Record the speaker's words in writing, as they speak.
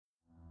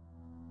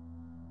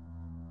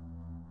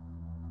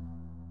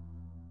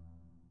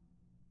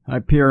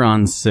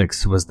Hyperion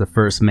 6 was the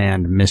first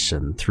manned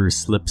mission through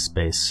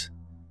slipspace.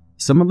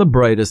 Some of the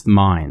brightest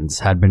minds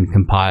had been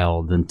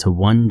compiled into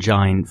one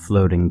giant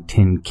floating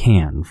tin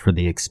can for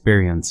the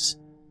experience.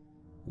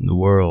 And the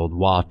world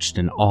watched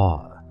in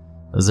awe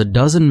as a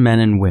dozen men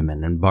and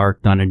women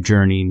embarked on a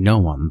journey no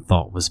one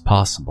thought was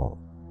possible.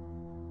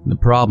 The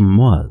problem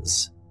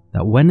was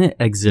that when it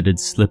exited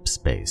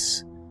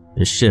slipspace,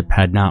 the ship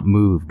had not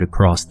moved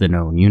across the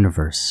known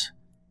universe.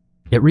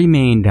 It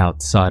remained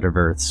outside of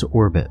Earth's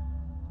orbit,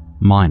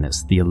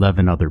 minus the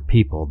 11 other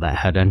people that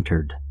had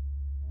entered.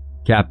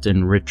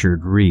 Captain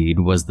Richard Reed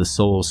was the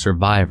sole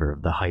survivor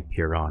of the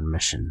Hyperion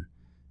mission,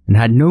 and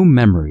had no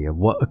memory of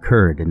what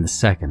occurred in the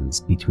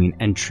seconds between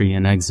entry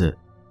and exit.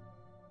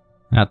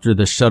 After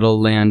the shuttle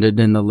landed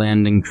and the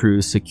landing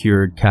crew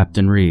secured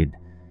Captain Reed,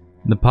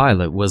 the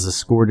pilot was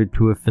escorted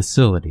to a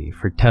facility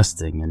for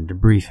testing and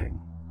debriefing.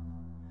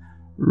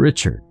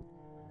 Richard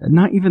had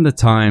not even the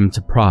time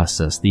to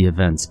process the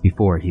events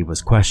before he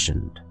was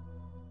questioned.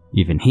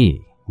 Even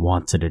he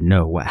wanted to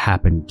know what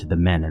happened to the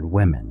men and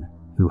women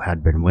who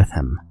had been with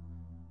him.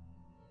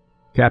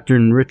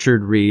 Captain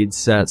Richard Reed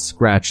sat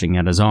scratching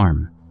at his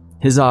arm,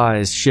 his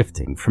eyes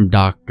shifting from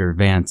Dr.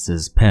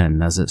 Vance's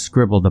pen as it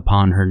scribbled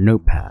upon her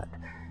notepad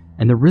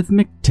and the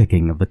rhythmic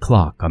ticking of the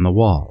clock on the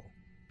wall.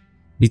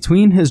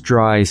 Between his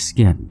dry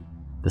skin,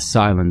 the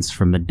silence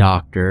from the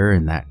doctor,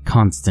 and that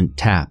constant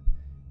tap,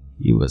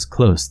 he was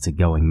close to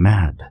going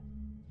mad.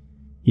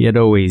 He had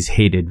always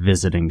hated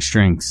visiting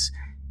shrinks,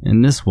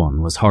 and this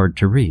one was hard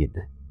to read.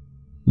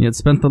 He had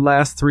spent the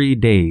last 3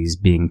 days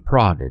being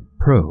prodded,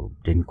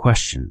 probed, and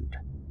questioned.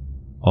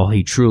 All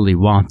he truly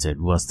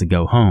wanted was to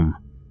go home,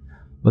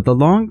 but the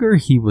longer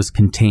he was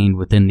contained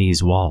within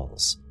these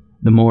walls,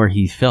 the more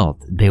he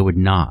felt they would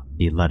not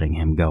be letting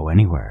him go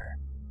anywhere.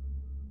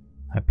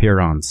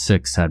 Hyperion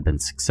 6 had been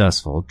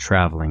successful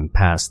traveling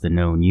past the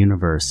known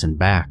universe and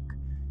back,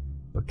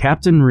 but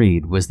Captain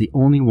Reed was the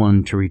only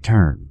one to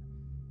return,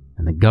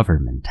 and the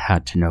government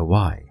had to know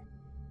why.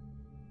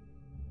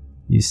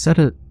 "You said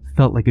it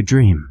felt like a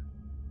dream."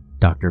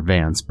 Dr.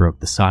 Vance broke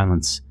the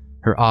silence,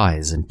 her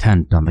eyes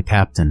intent on the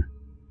captain.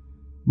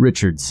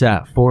 Richard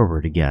sat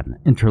forward again,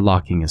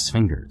 interlocking his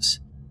fingers.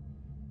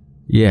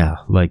 "Yeah,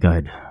 like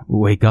I'd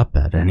wake up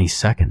at any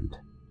second."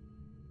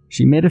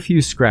 She made a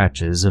few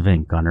scratches of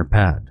ink on her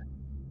pad.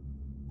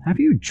 "Have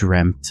you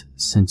dreamt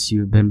since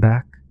you've been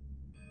back?"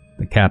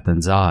 The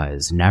captain's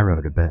eyes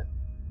narrowed a bit.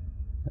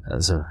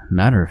 "As a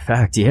matter of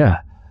fact, yeah.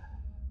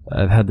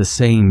 I've had the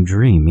same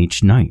dream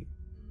each night."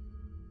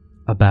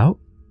 "About?"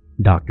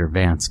 Dr.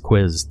 Vance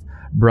quizzed,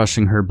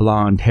 brushing her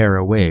blonde hair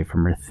away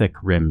from her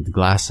thick-rimmed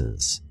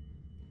glasses.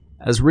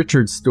 As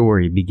Richard's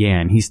story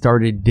began, he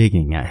started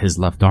digging at his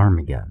left arm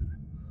again.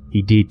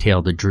 He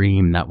detailed a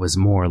dream that was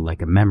more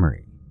like a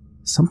memory,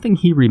 something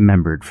he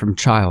remembered from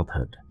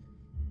childhood.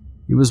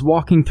 He was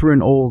walking through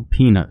an old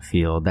peanut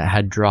field that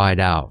had dried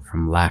out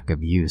from lack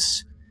of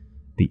use.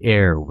 The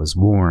air was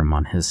warm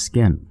on his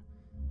skin,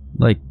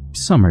 like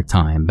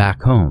summertime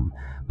back home,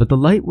 but the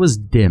light was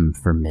dim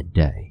for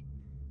midday.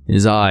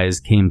 His eyes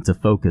came to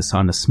focus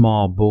on a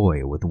small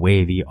boy with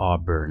wavy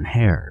auburn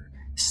hair,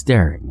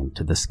 staring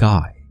into the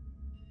sky.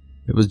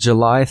 It was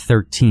July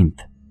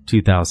 13th,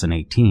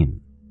 2018,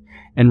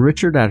 and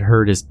Richard had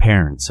heard his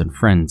parents and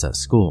friends at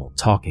school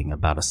talking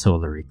about a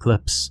solar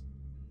eclipse.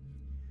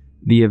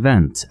 The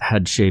event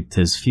had shaped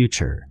his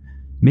future,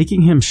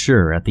 making him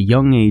sure at the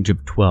young age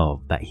of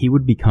 12 that he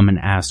would become an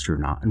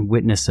astronaut and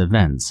witness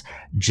events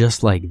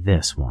just like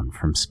this one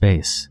from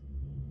space.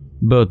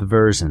 Both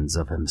versions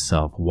of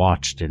himself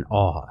watched in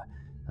awe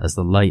as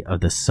the light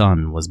of the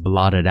sun was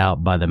blotted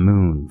out by the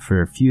moon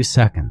for a few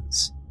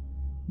seconds.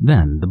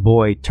 Then the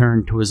boy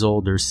turned to his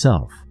older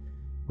self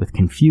with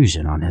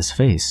confusion on his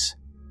face.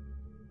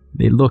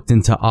 They looked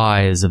into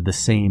eyes of the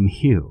same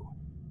hue,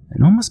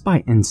 and almost by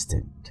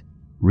instinct,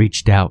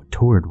 reached out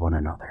toward one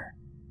another.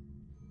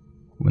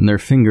 When their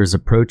fingers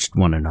approached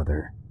one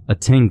another, a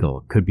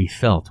tingle could be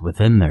felt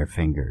within their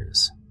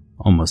fingers,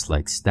 almost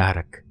like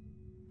static.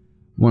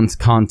 Once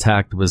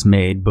contact was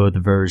made, both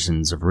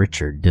versions of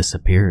Richard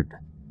disappeared.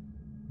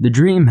 The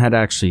dream had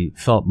actually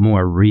felt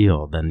more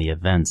real than the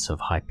events of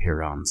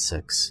Hyperion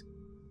 6.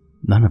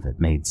 None of it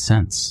made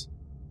sense.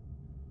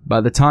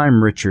 By the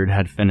time Richard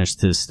had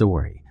finished his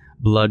story,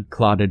 blood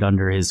clotted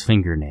under his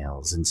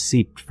fingernails and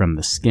seeped from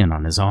the skin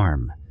on his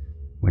arm.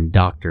 When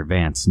Dr.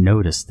 Vance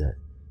noticed it,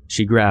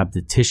 she grabbed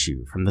a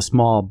tissue from the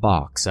small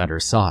box at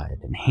her side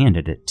and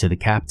handed it to the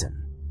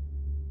captain.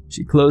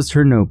 She closed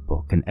her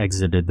notebook and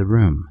exited the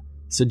room,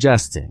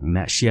 suggesting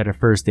that she had a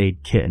first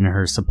aid kit in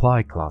her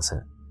supply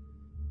closet.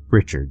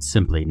 Richard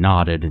simply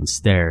nodded and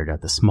stared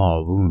at the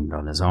small wound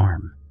on his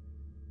arm.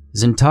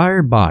 His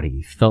entire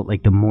body felt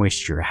like the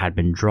moisture had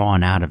been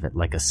drawn out of it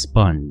like a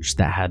sponge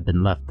that had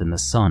been left in the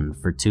sun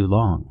for too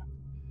long.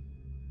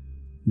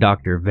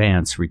 Dr.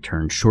 Vance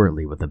returned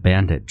shortly with a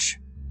bandage.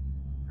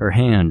 Her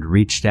hand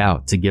reached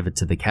out to give it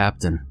to the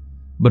captain,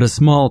 but a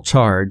small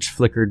charge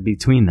flickered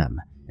between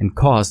them and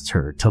caused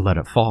her to let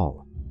it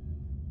fall.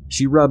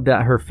 She rubbed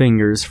at her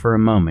fingers for a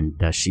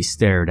moment as she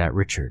stared at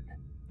Richard,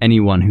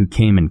 Anyone who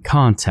came in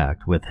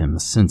contact with him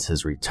since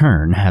his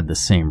return had the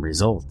same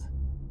result.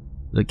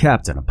 The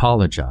captain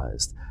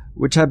apologized,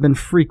 which had been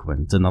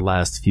frequent in the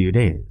last few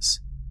days.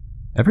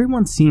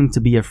 Everyone seemed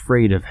to be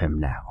afraid of him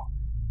now,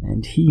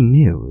 and he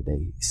knew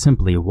they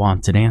simply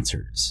wanted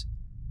answers.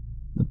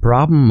 The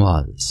problem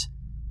was,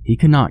 he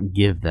could not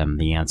give them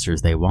the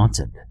answers they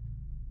wanted.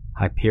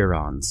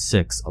 Hyperion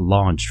 6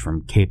 launched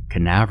from Cape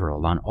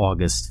Canaveral on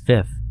August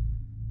 5th,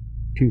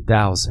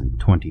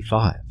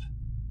 2025.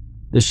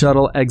 The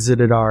shuttle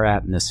exited our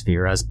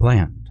atmosphere as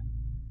planned.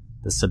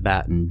 The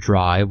Sabaton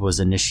drive was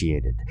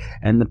initiated,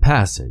 and the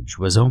passage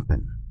was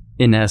open.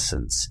 In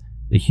essence,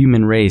 the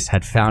human race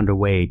had found a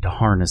way to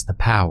harness the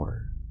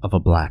power of a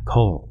black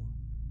hole.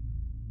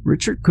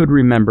 Richard could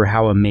remember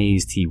how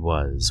amazed he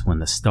was when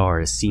the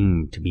stars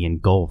seemed to be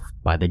engulfed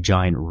by the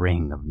giant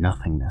ring of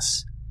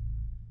nothingness.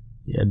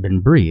 It had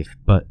been brief,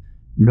 but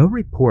no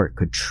report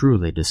could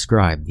truly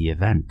describe the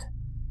event.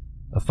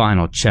 A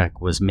final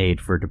check was made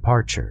for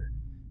departure.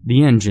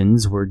 The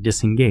engines were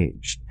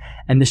disengaged,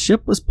 and the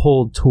ship was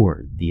pulled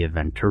toward the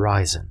event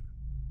horizon.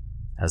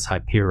 As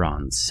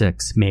Hyperion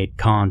 6 made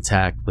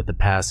contact with the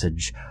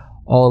passage,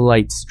 all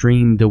light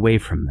streamed away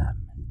from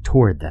them and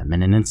toward them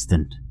in an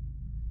instant.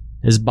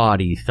 His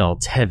body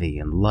felt heavy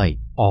and light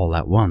all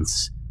at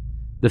once.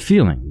 The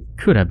feeling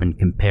could have been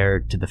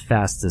compared to the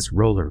fastest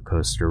roller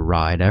coaster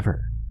ride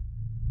ever.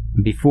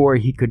 Before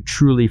he could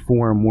truly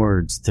form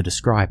words to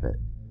describe it,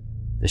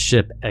 the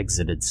ship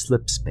exited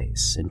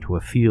slipspace into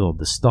a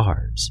field of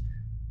stars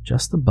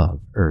just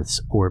above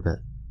Earth's orbit.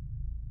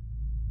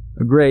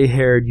 A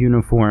gray-haired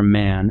uniformed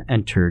man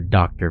entered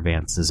Dr.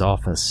 Vance's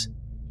office.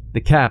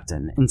 The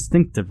captain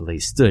instinctively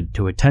stood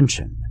to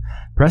attention,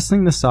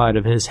 pressing the side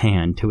of his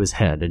hand to his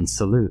head in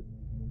salute.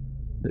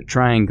 The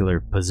triangular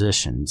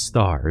positioned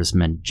stars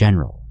meant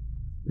general,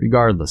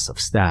 regardless of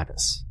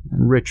status,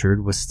 and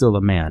Richard was still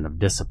a man of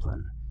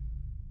discipline.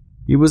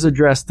 He was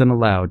addressed and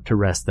allowed to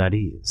rest at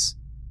ease.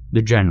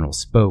 The general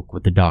spoke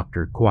with the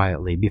doctor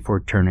quietly before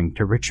turning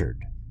to Richard.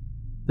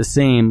 The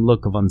same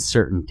look of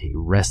uncertainty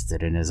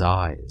rested in his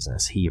eyes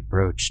as he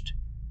approached.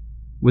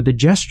 With a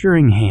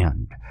gesturing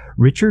hand,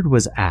 Richard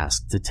was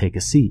asked to take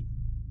a seat,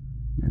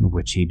 and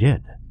which he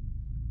did.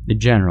 The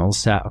general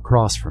sat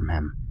across from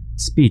him,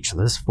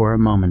 speechless for a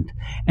moment,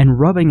 and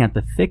rubbing at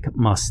the thick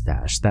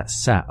mustache that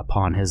sat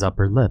upon his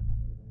upper lip.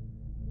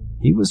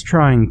 He was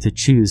trying to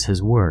choose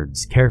his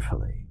words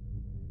carefully.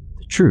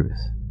 The truth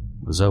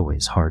was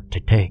always hard to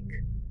take.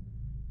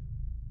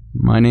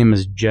 My name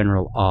is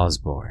General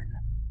Osborne.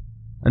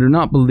 I do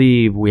not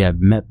believe we have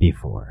met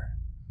before,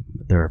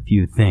 but there are a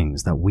few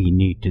things that we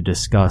need to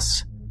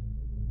discuss.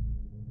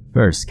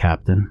 First,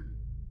 Captain,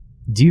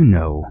 do you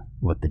know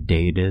what the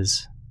date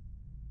is?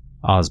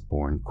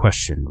 Osborne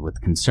questioned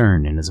with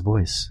concern in his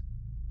voice.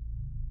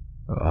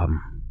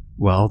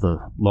 Well,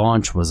 the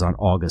launch was on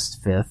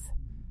August 5th.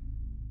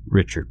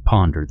 Richard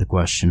pondered the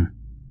question.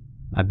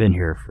 I've been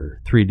here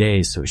for 3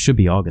 days, so it should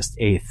be August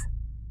 8th.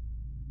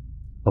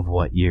 Of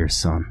what year,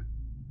 son?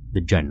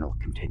 The general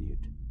continued.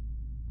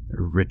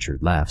 Richard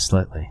laughed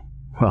slightly.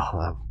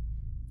 Well,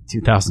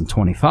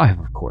 2025,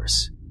 of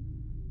course.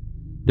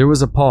 There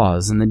was a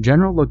pause, and the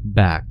general looked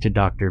back to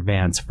Dr.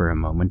 Vance for a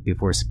moment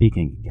before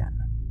speaking again.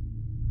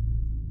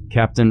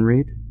 Captain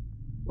Reed,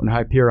 when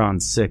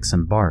Hyperion 6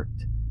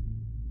 embarked,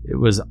 it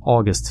was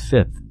August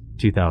 5th,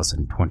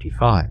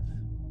 2025.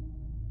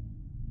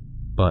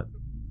 But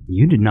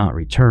you did not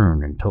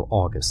return until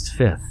August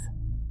 5th,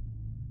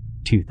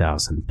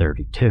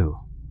 2032.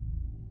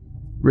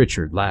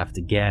 Richard laughed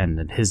again,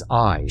 and his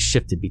eyes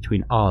shifted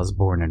between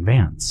Osborne and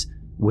Vance,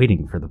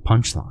 waiting for the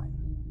punchline.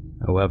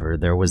 However,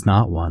 there was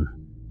not one,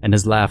 and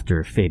his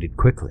laughter faded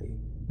quickly,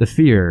 the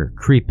fear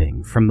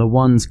creeping from the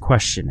one's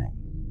questioning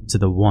to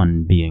the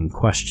one being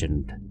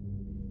questioned.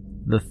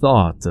 The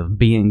thought of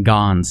being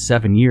gone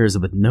 7 years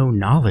with no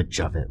knowledge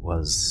of it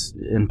was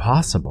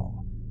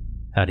impossible.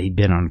 Had he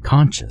been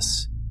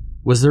unconscious?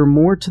 Was there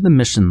more to the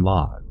mission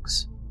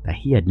logs that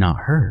he had not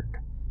heard?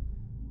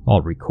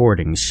 All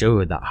recordings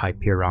showed that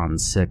Hyperion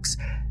 6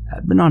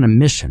 had been on a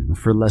mission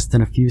for less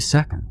than a few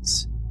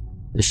seconds.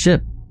 The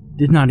ship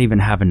did not even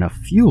have enough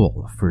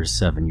fuel for a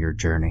 7-year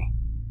journey.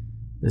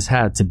 This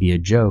had to be a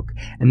joke,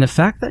 and the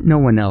fact that no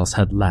one else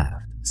had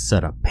laughed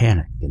set up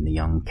panic in the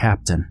young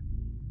captain.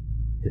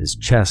 His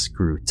chest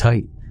grew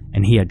tight,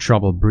 and he had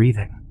trouble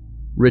breathing.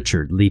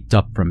 Richard leaped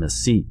up from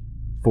his seat,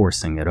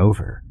 forcing it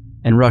over,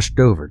 and rushed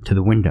over to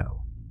the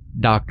window.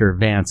 Dr.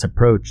 Vance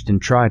approached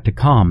and tried to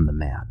calm the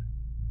man,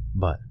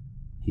 but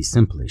he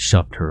simply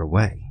shoved her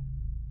away.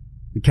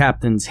 The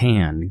captain's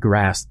hand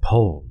grasped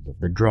hold of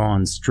the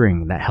drawn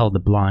string that held the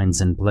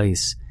blinds in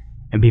place,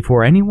 and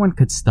before anyone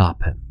could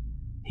stop him,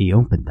 he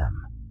opened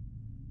them.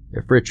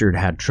 If Richard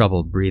had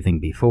trouble breathing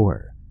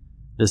before,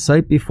 the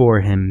sight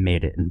before him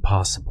made it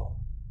impossible.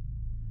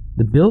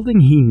 The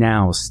building he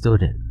now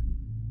stood in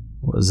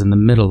was in the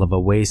middle of a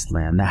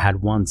wasteland that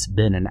had once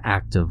been an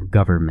active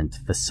government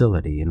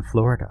facility in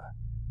Florida.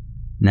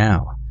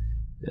 Now,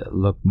 it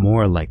looked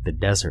more like the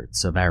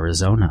deserts of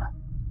Arizona.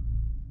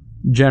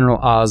 General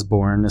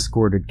Osborne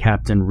escorted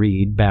Captain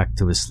Reed back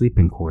to his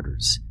sleeping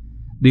quarters.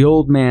 The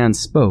old man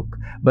spoke,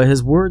 but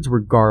his words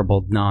were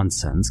garbled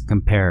nonsense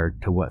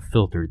compared to what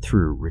filtered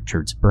through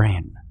Richard's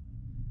brain.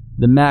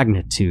 The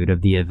magnitude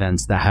of the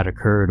events that had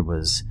occurred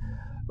was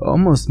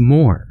almost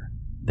more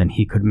than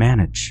he could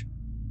manage.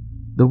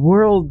 The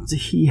world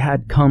he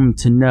had come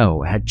to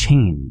know had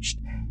changed,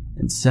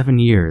 and 7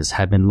 years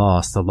had been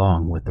lost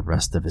along with the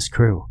rest of his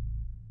crew.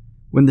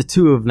 When the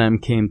two of them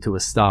came to a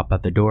stop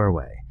at the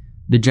doorway,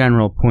 the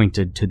general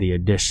pointed to the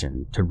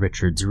addition to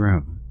Richard's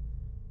room.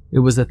 It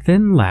was a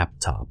thin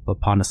laptop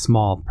upon a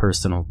small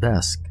personal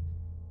desk.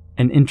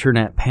 An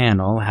internet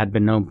panel had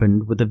been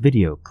opened with a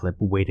video clip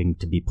waiting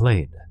to be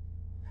played.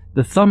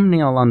 The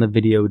thumbnail on the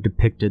video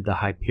depicted the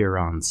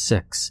Hyperion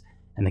 6,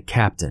 and the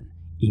captain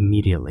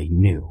immediately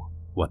knew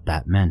what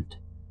that meant.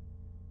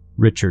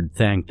 Richard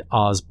thanked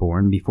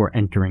Osborne before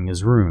entering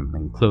his room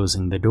and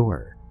closing the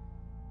door.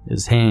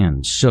 His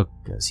hands shook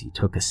as he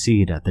took a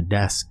seat at the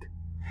desk.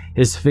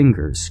 His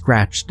fingers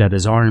scratched at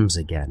his arms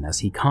again as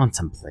he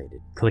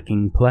contemplated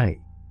clicking play.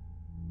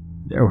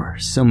 There were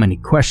so many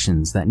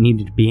questions that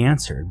needed to be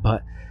answered,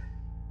 but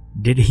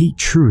did he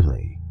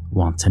truly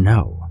want to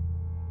know?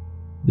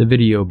 The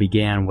video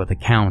began with a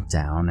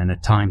countdown and a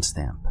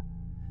timestamp.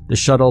 The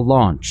shuttle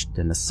launched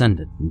and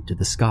ascended into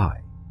the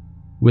sky.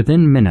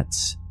 Within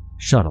minutes,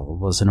 shuttle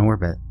was in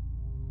orbit.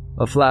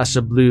 A flash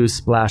of blue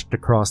splashed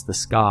across the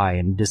sky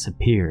and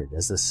disappeared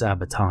as the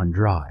Sabaton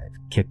drive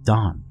kicked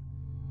on.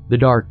 The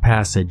dark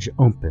passage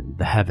opened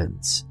the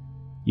heavens.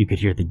 You could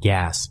hear the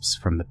gasps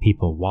from the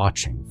people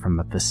watching from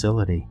the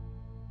facility.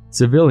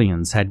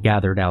 Civilians had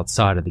gathered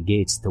outside of the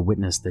gates to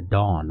witness the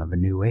dawn of a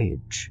new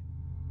age.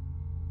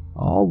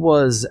 All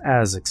was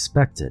as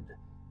expected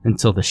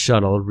until the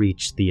shuttle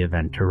reached the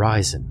event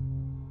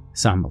horizon.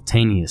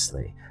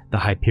 Simultaneously, the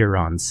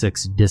Hyperion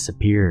 6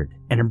 disappeared,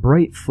 and a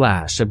bright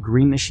flash of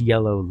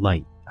greenish-yellow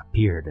light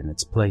appeared in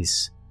its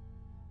place.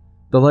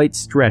 The light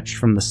stretched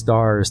from the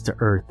stars to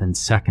Earth in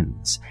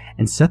seconds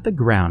and set the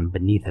ground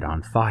beneath it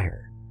on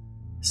fire.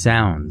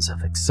 Sounds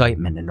of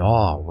excitement and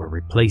awe were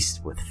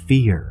replaced with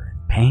fear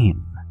and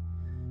pain.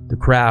 The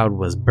crowd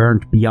was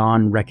burnt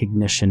beyond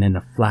recognition in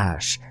a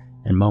flash,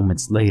 and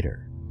moments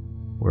later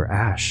were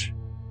ash.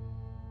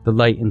 The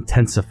light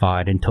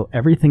intensified until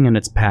everything in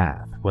its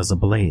path was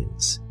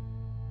ablaze.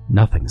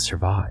 Nothing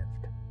survived.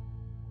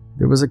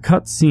 There was a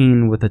cut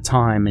scene with a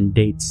time and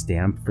date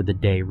stamp for the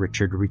day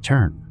Richard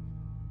returned.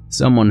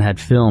 Someone had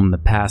filmed the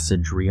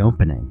passage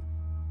reopening,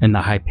 and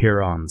the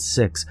Hyperion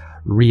 6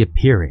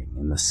 reappearing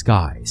in the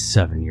sky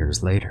 7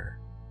 years later.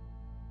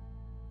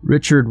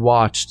 Richard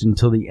watched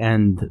until the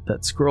end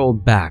that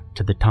scrolled back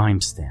to the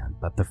timestamp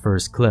at the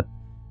first clip,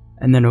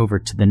 and then over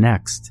to the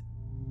next.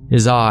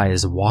 His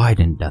eyes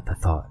widened at the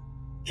thought.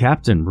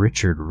 Captain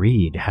Richard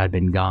Reed had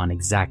been gone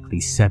exactly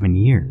 7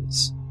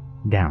 years,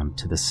 down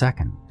to the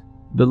second.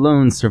 The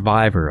lone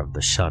survivor of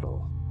the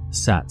shuttle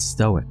sat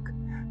stoic,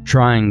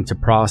 trying to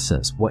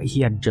process what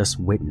he had just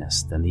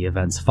witnessed and the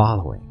events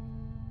following.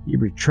 He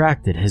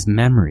retracted his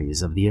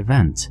memories of the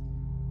event,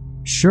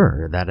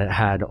 sure that it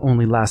had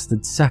only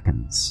lasted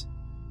seconds.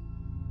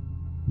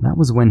 That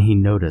was when he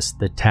noticed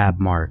the tab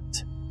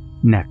marked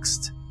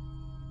 "Next."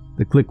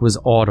 The click was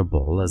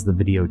audible as the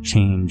video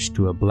changed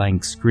to a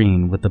blank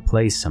screen with the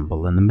play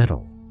symbol in the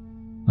middle.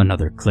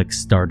 Another click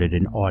started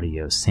an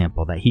audio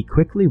sample that he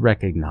quickly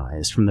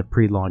recognized from the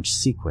pre-launch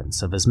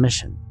sequence of his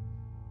mission.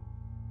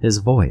 His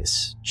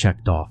voice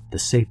checked off the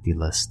safety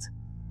list.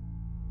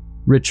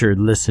 Richard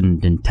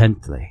listened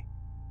intently,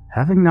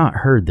 having not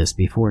heard this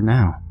before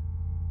now.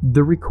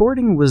 The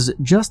recording was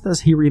just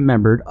as he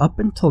remembered up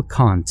until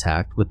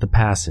contact with the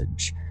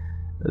passage.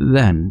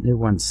 Then it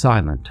went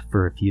silent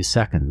for a few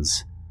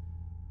seconds.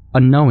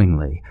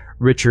 Unknowingly,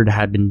 Richard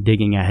had been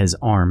digging at his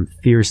arm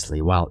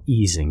fiercely while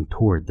easing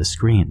toward the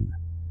screen.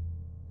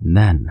 And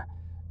then,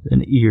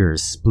 an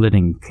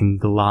ear-splitting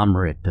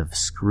conglomerate of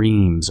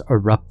screams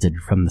erupted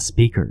from the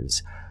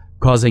speakers,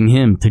 causing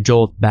him to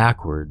jolt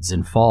backwards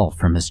and fall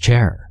from his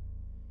chair.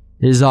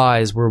 His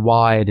eyes were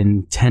wide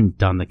and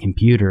intent on the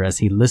computer as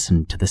he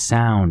listened to the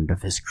sound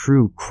of his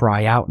crew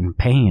cry out in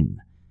pain.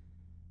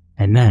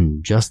 And then,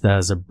 just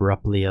as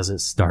abruptly as it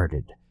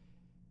started,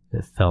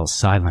 it fell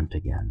silent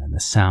again and the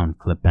sound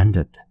clip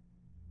ended.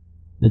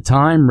 The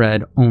time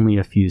read only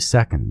a few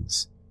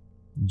seconds,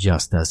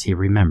 just as he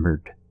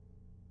remembered.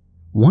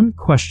 One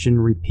question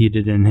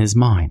repeated in his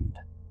mind.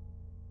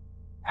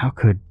 How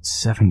could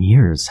 7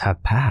 years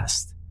have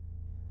passed?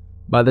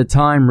 By the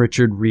time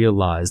Richard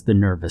realized the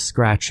nervous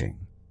scratching,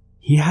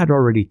 he had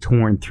already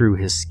torn through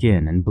his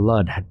skin and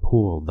blood had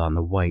pooled on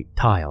the white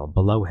tile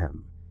below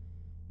him.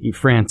 He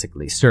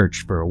frantically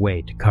searched for a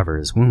way to cover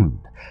his wound,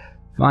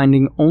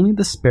 finding only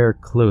the spare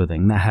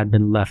clothing that had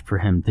been left for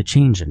him to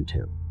change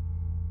into.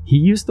 He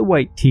used the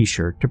white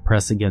t-shirt to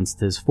press against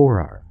his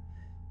forearm,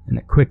 and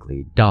it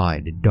quickly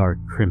dyed a dark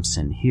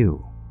crimson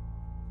hue.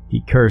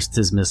 He cursed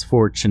his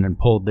misfortune and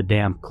pulled the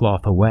damp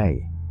cloth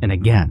away, and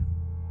again,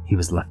 he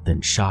was left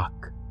in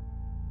shock.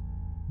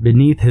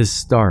 Beneath his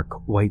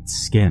stark white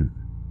skin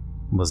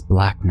was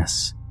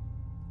blackness,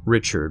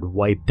 Richard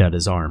wiped at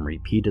his arm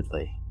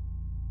repeatedly.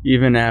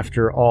 Even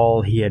after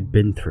all he had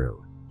been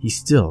through, he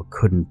still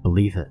couldn't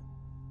believe it.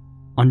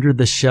 Under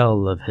the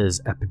shell of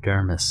his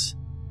epidermis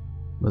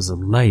was a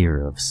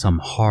layer of some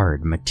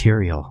hard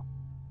material.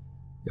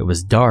 It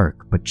was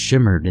dark but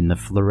shimmered in the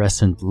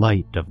fluorescent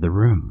light of the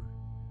room,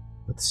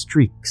 with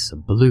streaks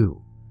of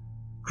blue,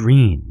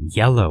 green,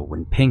 yellow,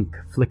 and pink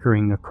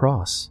flickering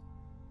across.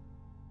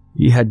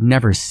 He had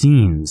never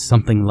seen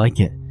something like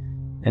it,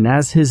 and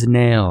as his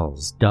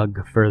nails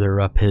dug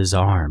further up his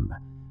arm,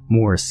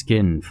 more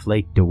skin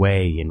flaked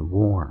away in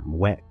warm,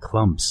 wet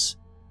clumps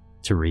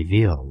to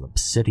reveal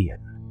obsidian.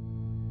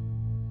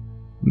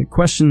 The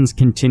questions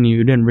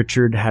continued, and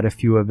Richard had a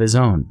few of his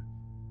own.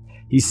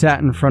 He sat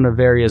in front of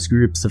various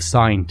groups of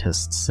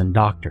scientists and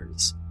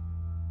doctors.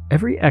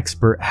 Every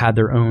expert had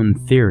their own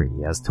theory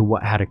as to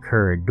what had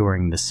occurred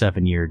during the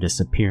 7-year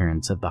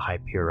disappearance of the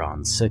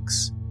Hyperion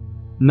 6.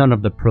 None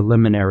of the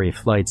preliminary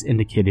flights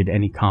indicated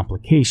any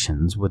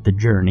complications with the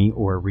journey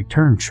or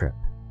return trip.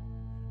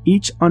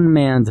 Each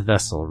unmanned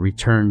vessel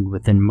returned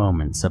within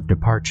moments of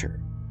departure.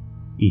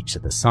 Each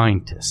of the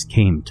scientists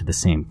came to the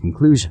same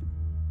conclusion.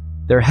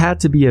 There had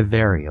to be a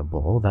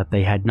variable that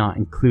they had not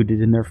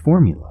included in their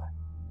formula.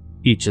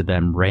 Each of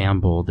them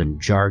rambled in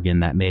jargon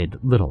that made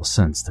little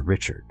sense to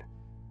Richard.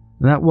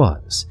 That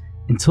was,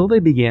 until they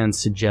began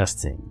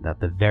suggesting that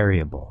the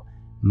variable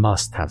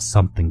must have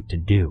something to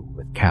do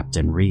with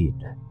Captain Reed.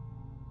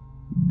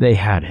 They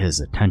had his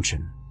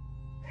attention.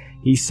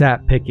 He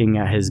sat picking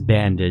at his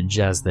bandage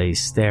as they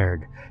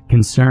stared,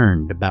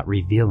 concerned about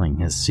revealing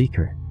his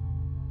secret.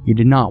 He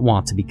did not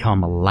want to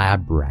become a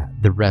lab rat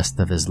the rest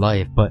of his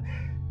life, but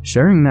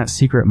sharing that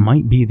secret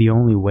might be the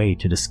only way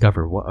to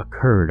discover what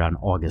occurred on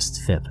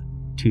August 5th,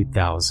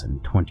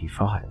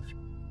 2025.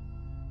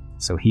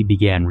 So he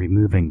began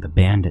removing the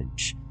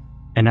bandage,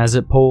 and as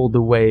it pulled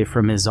away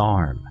from his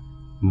arm,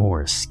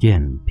 more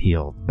skin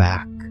peeled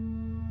back.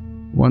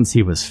 Once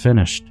he was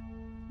finished,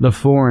 the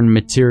foreign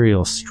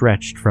material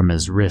stretched from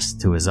his wrist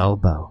to his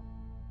elbow,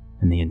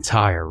 and the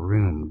entire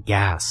room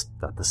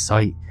gasped at the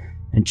sight,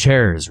 and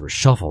chairs were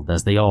shuffled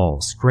as they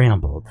all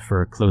scrambled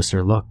for a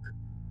closer look.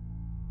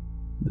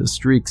 The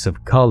streaks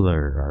of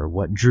color are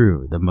what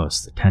drew the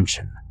most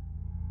attention.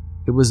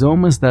 It was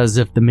almost as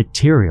if the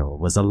material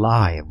was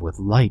alive with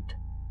light.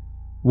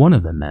 One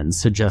of the men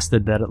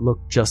suggested that it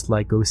looked just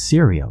like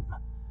osirium.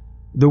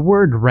 The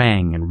word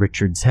rang in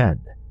Richard's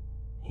head.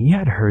 He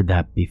had heard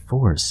that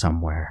before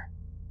somewhere.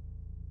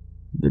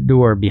 The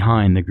door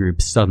behind the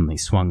group suddenly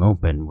swung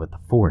open with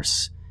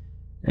force,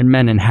 and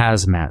men in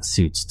hazmat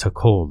suits took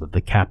hold of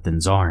the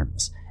captain's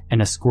arms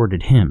and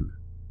escorted him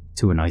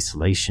to an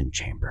isolation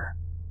chamber.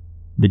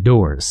 The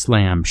door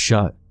slammed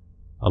shut,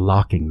 a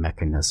locking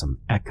mechanism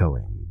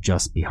echoing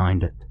just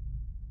behind it.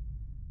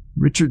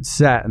 Richard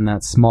sat in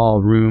that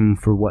small room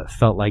for what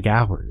felt like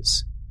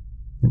hours.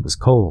 It was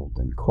cold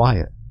and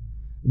quiet,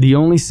 the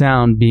only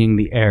sound being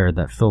the air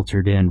that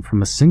filtered in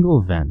from a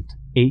single vent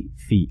 8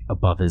 feet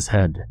above his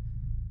head.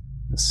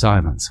 The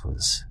silence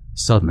was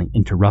suddenly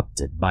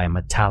interrupted by a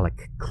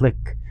metallic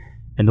click,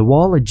 and the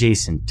wall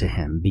adjacent to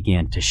him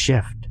began to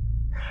shift.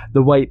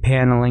 The white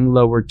paneling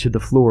lowered to the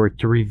floor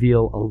to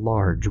reveal a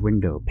large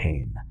window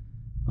pane.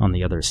 On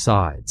the other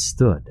side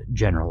stood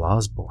General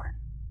Osborne,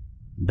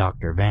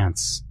 Dr.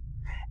 Vance,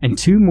 and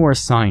 2 more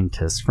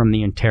scientists from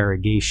the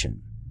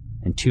interrogation,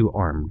 and 2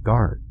 armed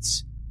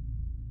guards.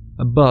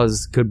 A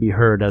buzz could be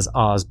heard as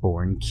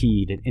Osborne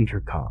keyed an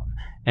intercom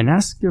and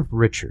asked if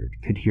Richard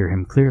could hear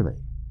him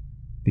clearly.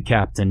 The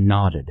captain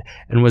nodded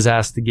and was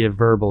asked to give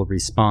verbal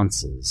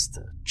responses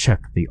to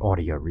check the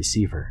audio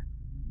receiver.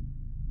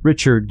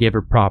 Richard gave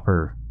a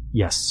proper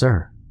 "yes,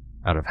 sir,"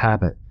 out of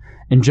habit,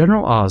 and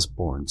General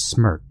Osborne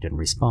smirked in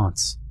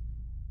response.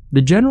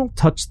 The general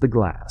touched the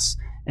glass,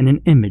 and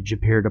an image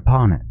appeared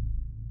upon it.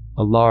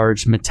 A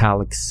large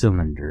metallic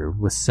cylinder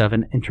with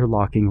 7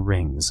 interlocking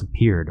rings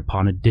appeared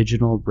upon a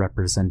digital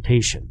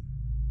representation.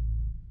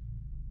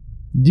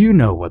 "Do you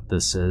know what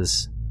this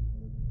is?"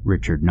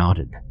 Richard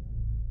nodded.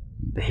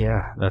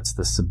 "Yeah, that's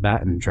the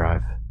Sabaton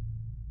drive."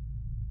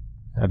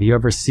 "Have you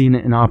ever seen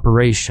it in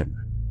operation?"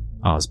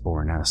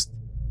 Osborne asked.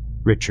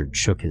 Richard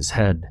shook his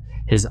head,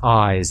 his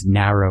eyes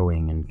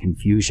narrowing in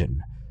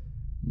confusion.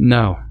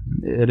 "No,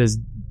 it is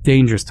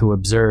dangerous to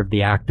observe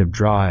the active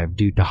drive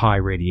due to high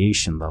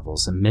radiation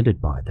levels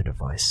emitted by the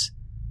device."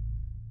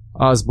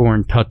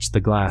 Osborne touched the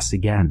glass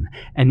again,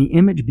 and the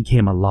image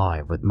became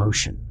alive with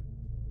motion.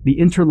 The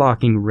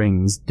interlocking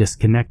rings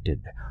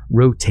disconnected,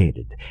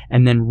 rotated,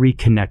 and then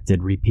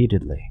reconnected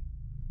repeatedly.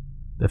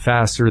 The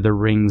faster the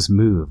rings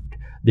moved,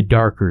 the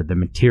darker the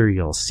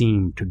material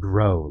seemed to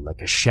grow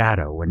like a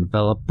shadow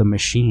enveloped the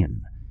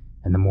machine,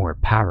 and the more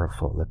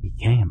powerful it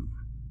became.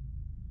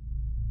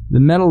 The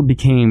metal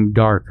became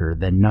darker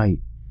than night,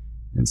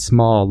 and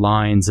small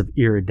lines of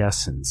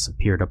iridescence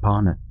appeared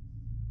upon it.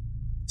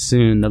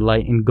 Soon the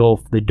light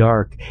engulfed the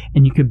dark,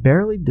 and you could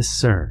barely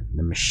discern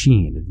the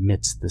machine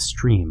amidst the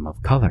stream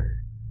of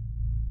color.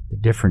 The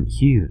different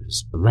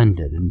hues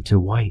blended into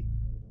white.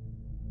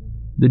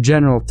 The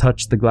general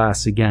touched the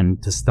glass again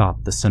to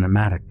stop the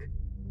cinematic.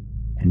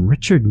 and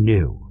Richard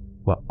knew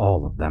what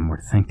all of them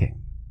were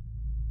thinking.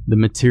 The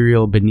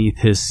material beneath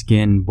his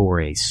skin bore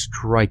a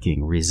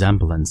striking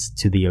resemblance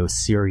to the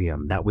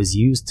osirium that was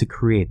used to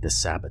create the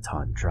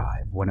Sabaton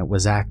drive when it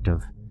was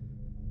active.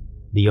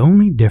 The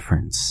only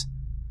difference,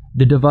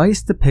 the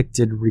device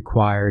depicted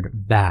required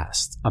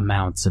vast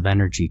amounts of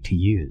energy to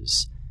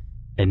use,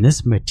 and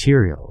this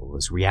material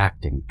was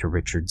reacting to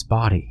Richard's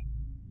body.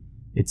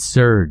 It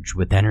surged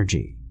with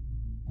energy,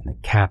 and the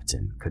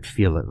captain could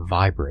feel it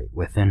vibrate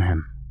within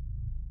him.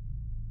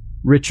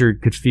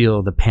 Richard could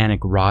feel the panic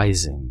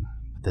rising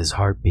with his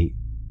heartbeat.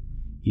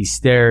 He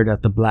stared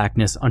at the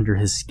blackness under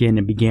his skin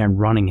and began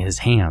running his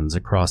hands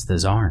across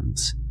his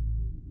arms.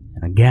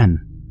 And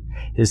again,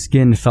 his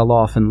skin fell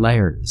off in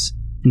layers,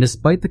 and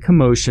despite the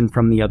commotion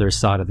from the other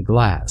side of the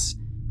glass,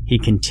 he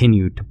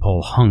continued to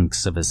pull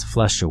hunks of his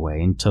flesh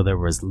away until there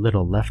was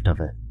little left of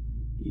it.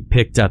 He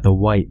picked at the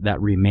white that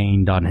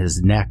remained on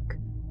his neck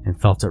and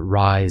felt it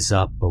rise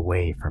up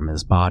away from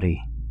his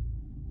body.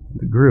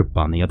 The group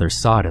on the other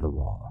side of the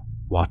wall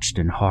watched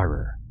in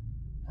horror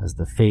as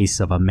the face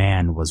of a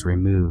man was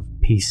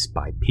removed piece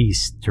by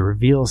piece to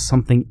reveal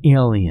something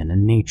alien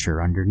in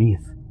nature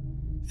underneath.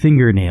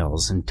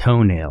 Fingernails and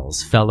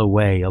toenails fell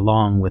away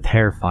along with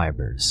hair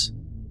fibers.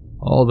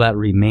 All that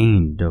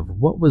remained of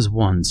what was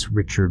once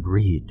Richard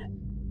Reed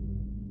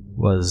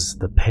was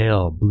the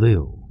pale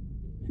blue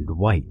and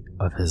white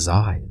of his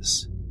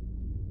eyes.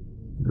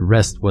 The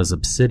rest was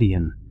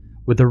obsidian,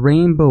 with a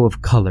rainbow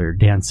of color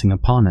dancing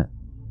upon it.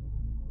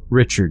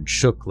 Richard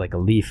shook like a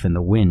leaf in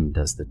the wind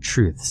as the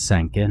truth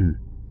sank in.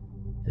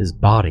 His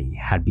body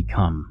had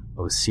become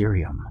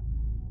osirium,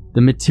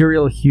 the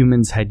material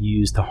humans had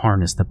used to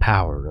harness the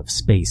power of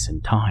space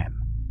and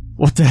time.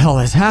 "What the hell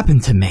has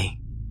happened to me?"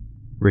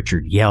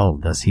 Richard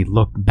yelled as he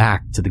looked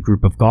back to the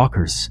group of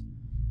gawkers.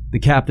 The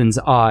captain's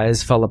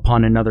eyes fell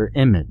upon another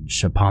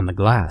image upon the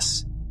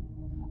glass.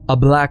 A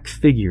black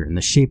figure in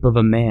the shape of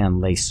a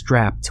man lay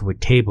strapped to a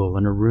table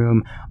in a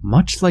room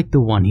much like the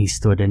one he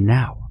stood in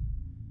now.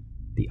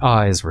 The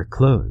eyes were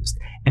closed,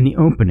 and the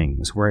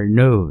openings where a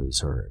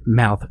nose or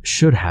mouth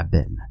should have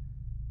been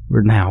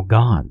were now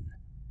gone.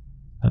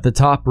 At the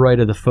top right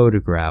of the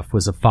photograph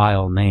was a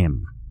file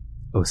name,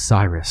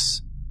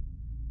 Osiris.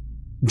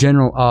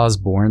 General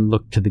Osborne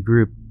looked to the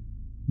group,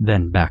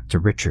 then back to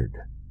Richard.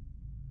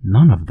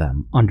 None of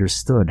them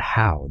understood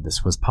how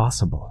this was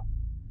possible.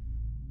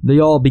 They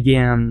all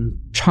began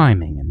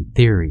chiming in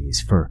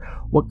theories for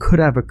what could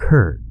have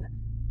occurred,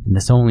 and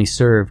this only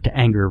served to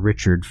anger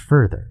Richard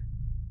further.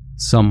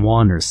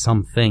 Someone or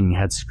something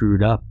had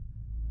screwed up,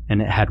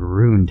 and it had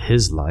ruined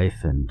his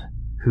life and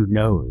who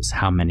knows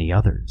how many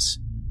others.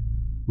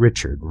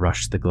 Richard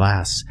rushed the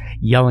glass,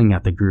 yelling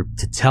at the group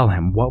to tell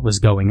him what was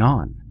going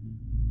on,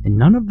 and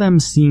none of them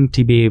seemed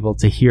to be able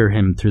to hear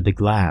him through the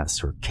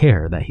glass or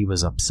care that he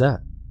was upset.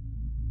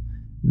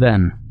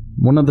 Then,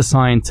 one of the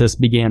scientists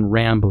began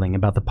rambling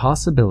about the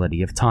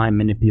possibility of time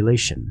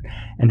manipulation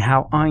and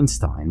how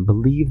Einstein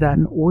believed that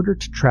in order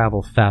to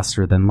travel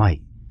faster than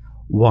light,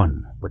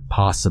 one would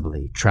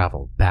possibly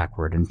travel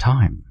backward in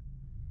time.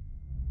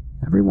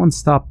 Everyone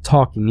stopped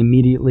talking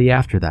immediately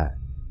after that,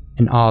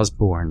 and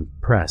Osborne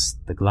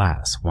pressed the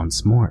glass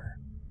once more.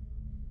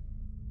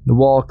 The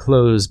wall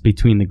closed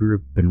between the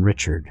group and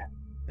Richard.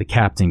 The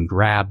captain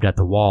grabbed at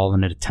the wall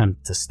in an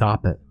attempt to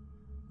stop it,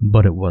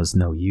 but it was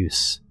no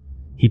use.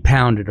 He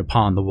pounded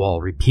upon the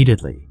wall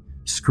repeatedly,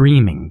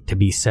 screaming to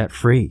be set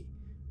free,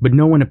 but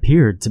no one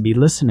appeared to be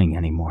listening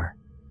anymore.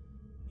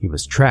 He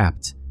was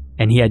trapped,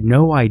 and he had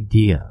no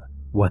idea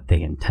what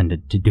they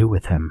intended to do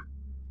with him.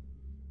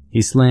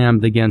 He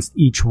slammed against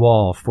each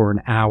wall for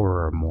an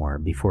hour or more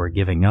before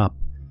giving up.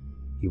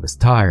 He was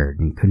tired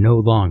and could no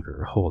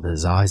longer hold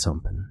his eyes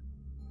open.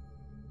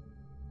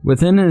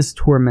 Within his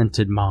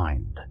tormented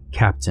mind,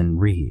 Captain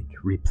Reed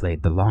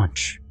replayed the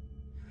launch.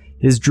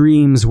 His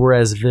dreams were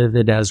as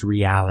vivid as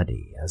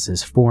reality as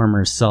his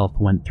former self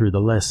went through the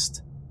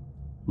list.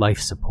 Life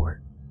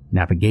support,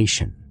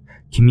 navigation,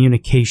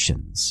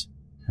 communications,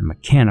 and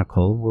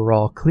mechanical were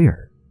all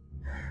clear.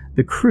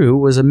 The crew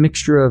was a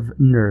mixture of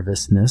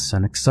nervousness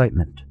and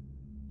excitement,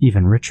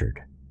 even Richard.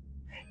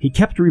 He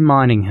kept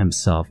reminding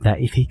himself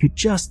that if he could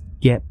just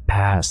get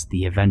past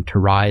the event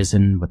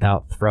horizon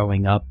without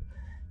throwing up,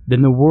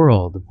 then the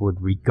world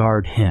would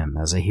regard him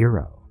as a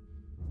hero.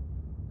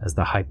 As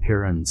the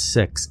Hyperion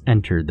 6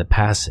 entered the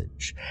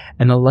passage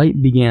and the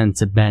light began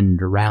to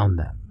bend around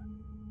them,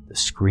 the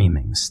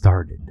screaming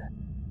started.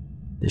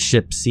 The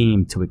ship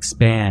seemed to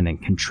expand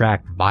and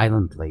contract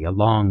violently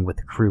along with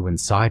the crew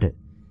inside it.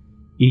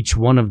 Each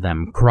one of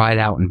them cried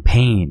out in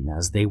pain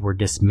as they were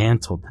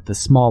dismantled to the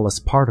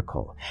smallest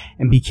particle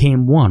and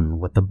became one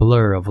with the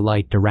blur of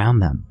light around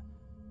them.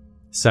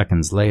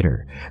 Seconds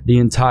later, the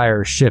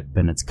entire ship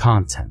and its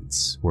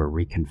contents were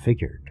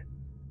reconfigured.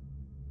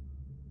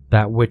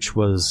 That which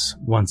was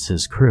once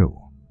his crew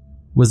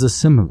was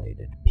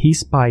assimilated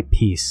piece by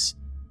piece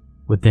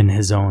within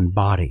his own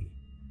body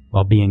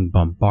while being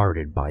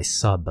bombarded by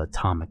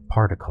subatomic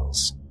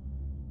particles.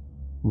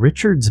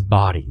 Richard's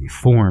body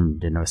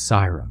formed in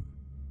Osirium,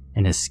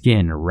 and his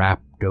skin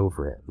wrapped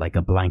over it like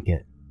a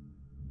blanket.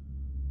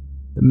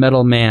 The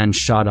metal man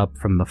shot up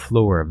from the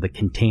floor of the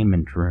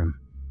containment room,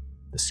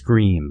 the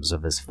screams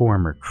of his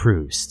former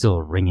crew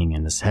still ringing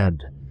in his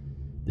head.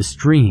 The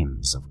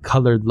streams of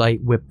colored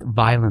light whipped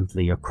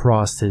violently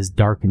across his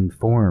darkened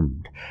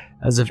form,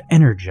 as if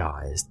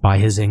energized by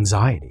his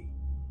anxiety.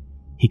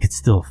 He could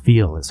still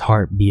feel his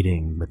heart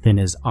beating within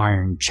his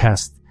iron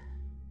chest,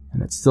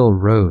 and it still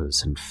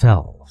rose and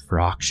fell for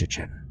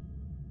oxygen.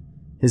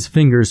 His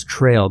fingers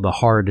trailed the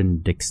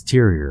hardened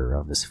exterior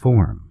of his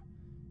form,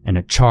 and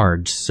a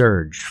charge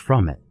surged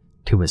from it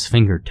to his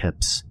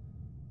fingertips.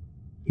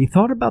 He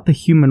thought about the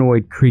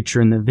humanoid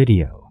creature in the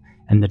video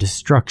and the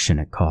destruction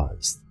it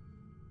caused.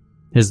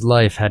 His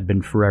life had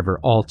been forever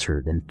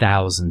altered, and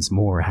thousands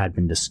more had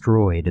been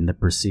destroyed in the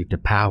pursuit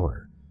of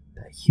power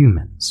that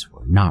humans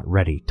were not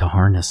ready to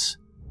harness.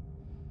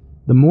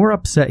 The more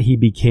upset he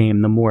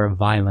became, the more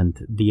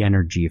violent the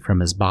energy from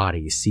his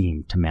body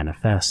seemed to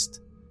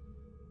manifest.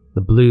 The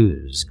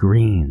blues,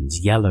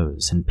 greens,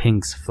 yellows, and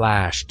pinks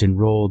flashed and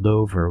rolled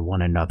over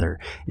one another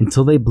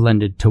until they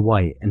blended to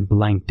white and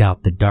blanked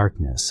out the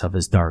darkness of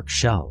his dark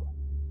shell.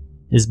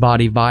 His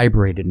body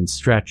vibrated and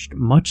stretched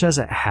much as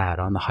it had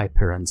on the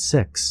Hyperion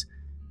 6,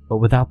 but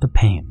without the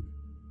pain.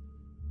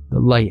 The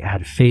light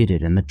had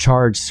faded and the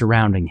charge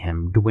surrounding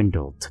him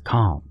dwindled to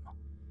calm.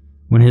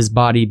 When his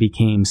body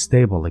became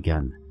stable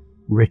again,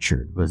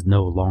 Richard was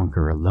no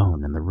longer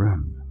alone in the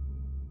room.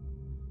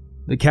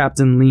 The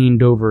captain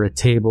leaned over a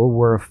table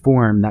where a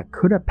form that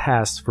could have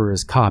passed for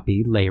his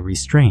copy lay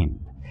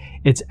restrained,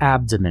 its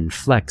abdomen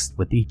flexed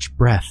with each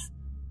breath.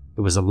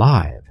 It was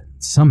alive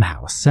and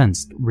somehow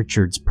sensed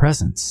Richard's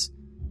presence.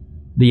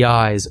 The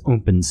eyes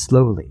opened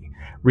slowly,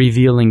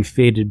 revealing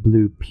faded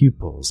blue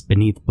pupils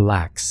beneath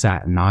black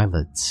satin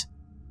eyelids.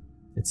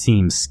 It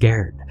seemed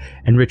scared,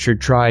 and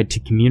Richard tried to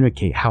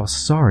communicate how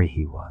sorry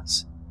he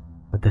was,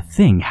 but the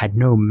thing had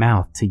no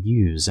mouth to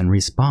use in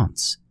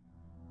response.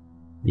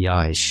 The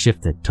eyes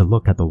shifted to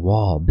look at the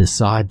wall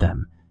beside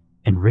them,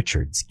 and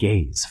Richard's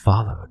gaze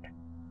followed.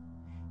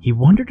 He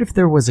wondered if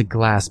there was a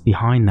glass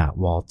behind that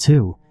wall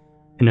too,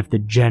 and if the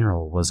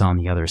general was on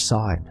the other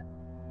side.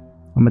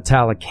 A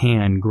metallic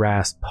hand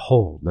grasped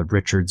hold of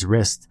Richard's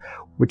wrist,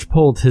 which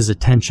pulled his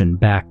attention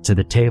back to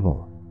the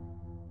table.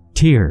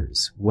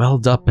 Tears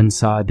welled up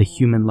inside the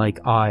human-like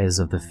eyes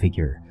of the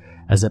figure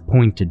as it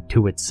pointed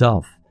to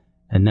itself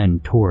and then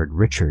toward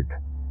Richard.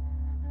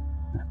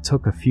 It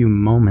took a few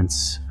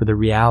moments for the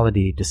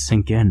reality to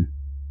sink in,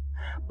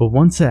 but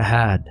once it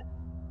had,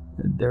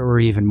 there were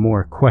even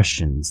more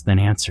questions than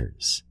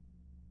answers.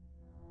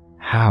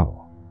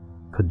 How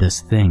could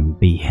this thing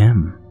be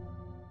him?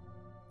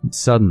 And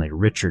suddenly,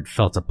 Richard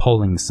felt a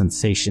pulling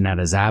sensation at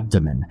his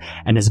abdomen,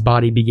 and his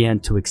body began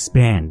to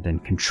expand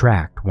and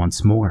contract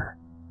once more.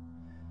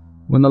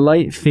 When the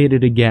light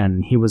faded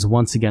again, he was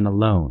once again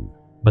alone,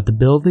 but the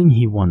building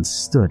he once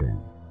stood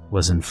in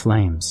was in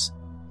flames.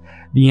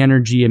 The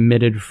energy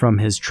emitted from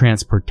his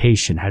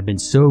transportation had been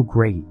so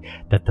great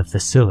that the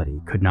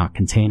facility could not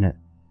contain it.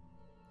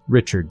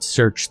 Richard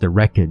searched the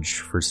wreckage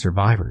for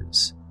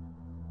survivors.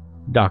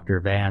 Dr.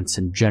 Vance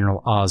and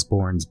General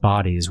Osborne's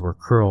bodies were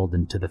curled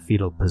into the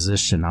fetal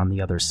position on the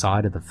other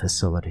side of the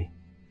facility.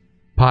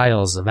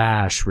 Piles of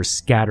ash were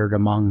scattered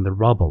among the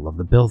rubble of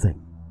the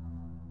building.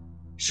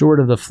 Short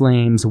of the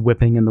flames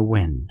whipping in the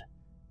wind,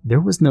 there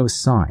was no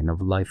sign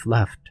of life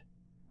left.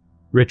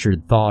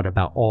 Richard thought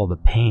about all the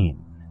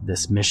pain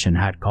this mission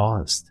had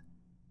caused.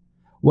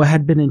 What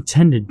had been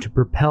intended to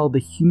propel the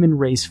human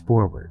race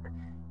forward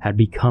had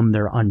become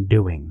their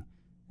undoing,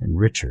 and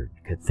Richard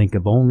could think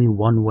of only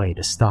one way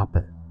to stop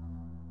it.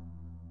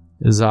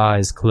 His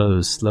eyes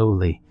closed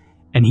slowly,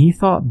 and he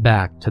thought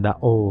back to that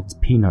old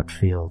peanut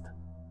field.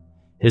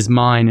 His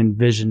mind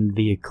envisioned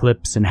the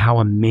eclipse and how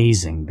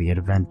amazing the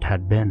event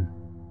had been.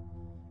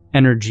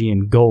 Energy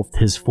engulfed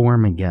his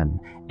form again,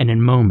 and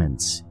in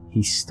moments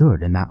he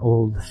stood in that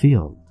old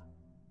field.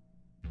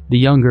 The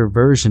younger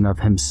version of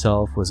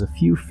himself was a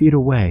few feet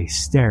away,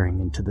 staring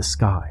into the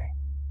sky.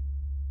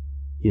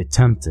 He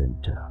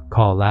attempted to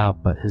call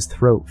out, but his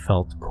throat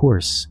felt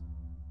coarse.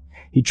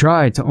 He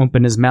tried to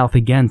open his mouth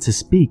again to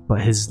speak,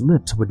 but his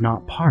lips would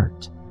not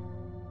part.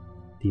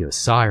 The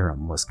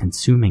Osirum was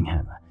consuming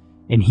him,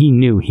 and he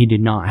knew he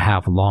did not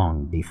have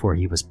long before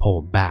he was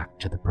pulled back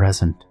to the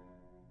present.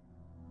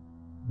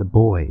 The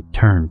boy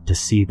turned to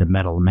see the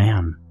metal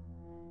man,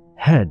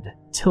 head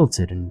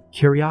tilted in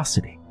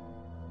curiosity.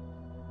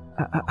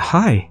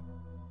 Hi,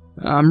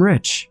 I'm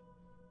Rich."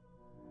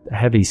 The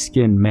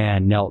heavy-skinned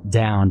man knelt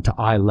down to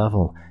eye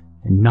level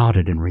and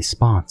nodded in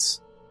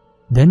response,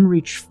 then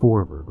reached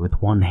forward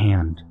with one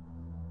hand.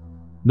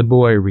 The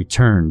boy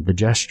returned the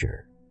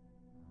gesture.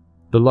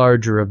 The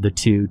larger of the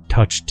two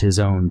touched his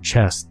own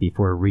chest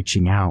before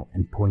reaching out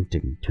and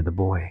pointing to the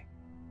boy.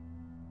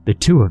 The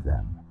two of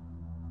them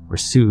were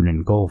soon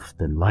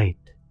engulfed in light,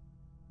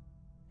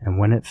 and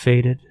when it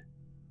faded,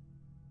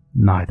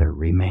 neither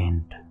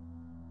remained.